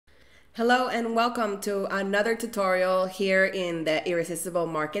Hello and welcome to another tutorial here in the Irresistible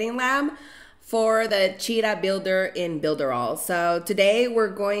Marketing Lab for the Cheetah Builder in Builderall. So today we're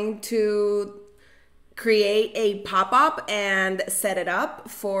going to create a pop-up and set it up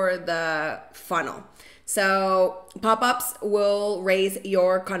for the funnel. So pop-ups will raise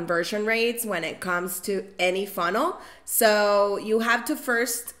your conversion rates when it comes to any funnel. So you have to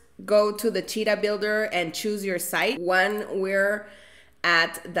first go to the Cheetah Builder and choose your site. When we're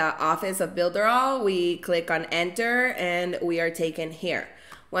at the office of Builderall, we click on enter and we are taken here.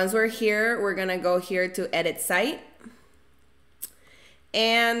 Once we're here, we're gonna go here to edit site.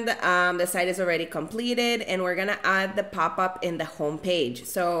 And the site is already completed and we're gonna add the pop-up in the home page.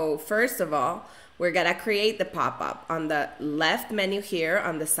 So first of all, we're gonna create the pop-up. On the left menu here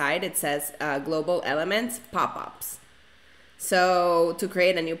on the side, it says global elements pop-ups. So to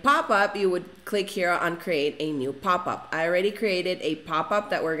create a new pop-up, you would click here on create a new pop-up. I already created a pop-up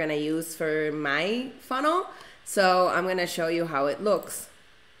that we're gonna use for my funnel. So I'm gonna show you how it looks.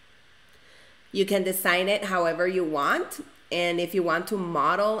 You can design it however you want. And if you want to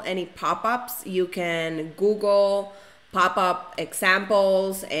model any pop-ups, you can Google pop-up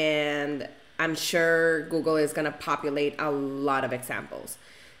examples, and I'm sure Google is gonna populate a lot of examples.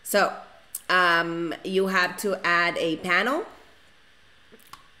 So you have to add a panel.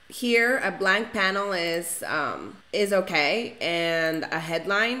 Here, a blank panel is okay, and a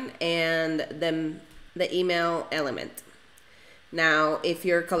headline and the email element. Now, if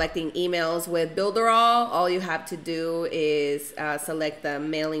you're collecting emails with Builderall, all you have to do is select the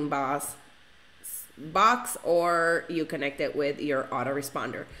mailing box, or you connect it with your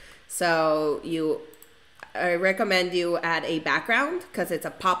autoresponder. So I recommend you add a background because it's a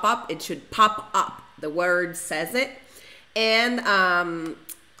pop-up. It should pop up. The word says it. And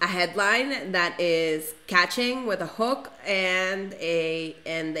a headline that is catching with a hook and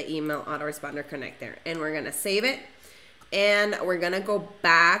the email autoresponder connector. And we're gonna save it. And we're gonna go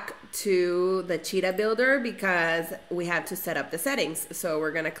back to the Cheetah Builder because we have to set up the settings. So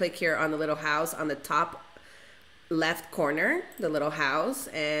we're gonna click here on the little house on the top left corner, the little house,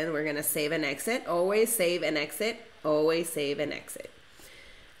 and we're gonna save and exit. Always save and exit, always save and exit.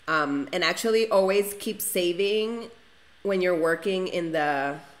 And actually always keep saving when you're working in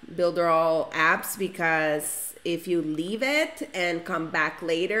the Builderall apps, because if you leave it and come back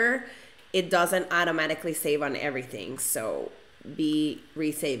later, it doesn't automatically save on everything. So be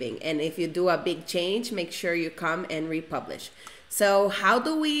resaving. And if you do a big change, make sure you come and republish. So how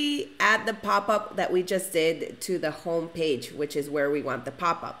do we add the pop-up that we just did to the home page, which is where we want the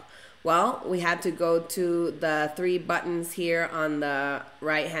pop-up? Well, we have to go to the three buttons here on the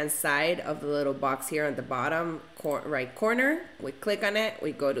right-hand side of the little box here on the bottom right corner. We click on it,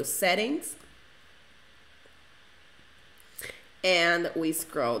 we go to settings, and we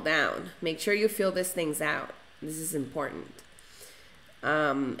scroll down. Make sure you fill these things out. This is important.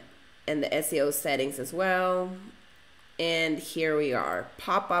 And the SEO settings as well. And here we are,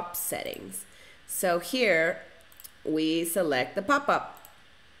 pop-up settings. So here we select the pop-up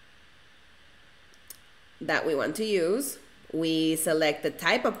that we want to use. We select the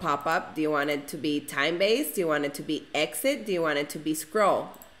type of pop-up. Do you want it to be time-based? Do you want it to be exit? Do you want it to be scroll?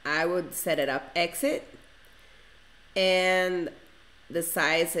 I would set it up exit. And the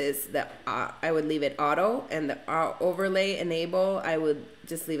size is I would leave it auto, and the overlay enable, I would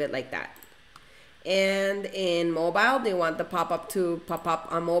just leave it like that. And in mobile, do you want the pop-up to pop up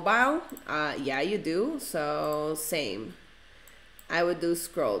on mobile? Yeah, you do. So same. I would do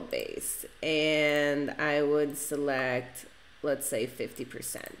scroll based, and I would select, let's say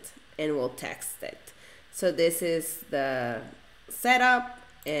 50%, and we'll text it. So this is the setup,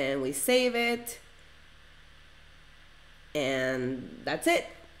 and we save it, and that's it.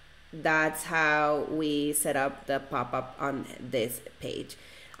 That's how we set up the pop-up on this page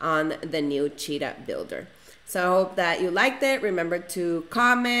on the new Cheetah Builder. So I hope that you liked it. Remember to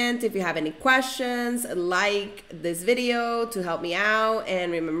comment if you have any questions, like this video to help me out,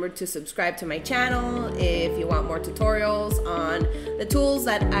 and remember to subscribe to my channel if you want more tutorials on the tools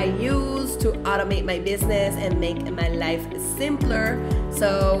that I use to automate my business and make my life simpler,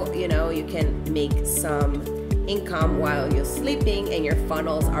 so you can make some income while you're sleeping and your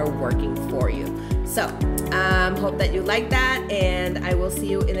funnels are working for you. So hope that you like that, and I will see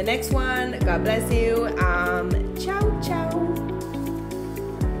you in the next one. God bless you. Ciao, ciao.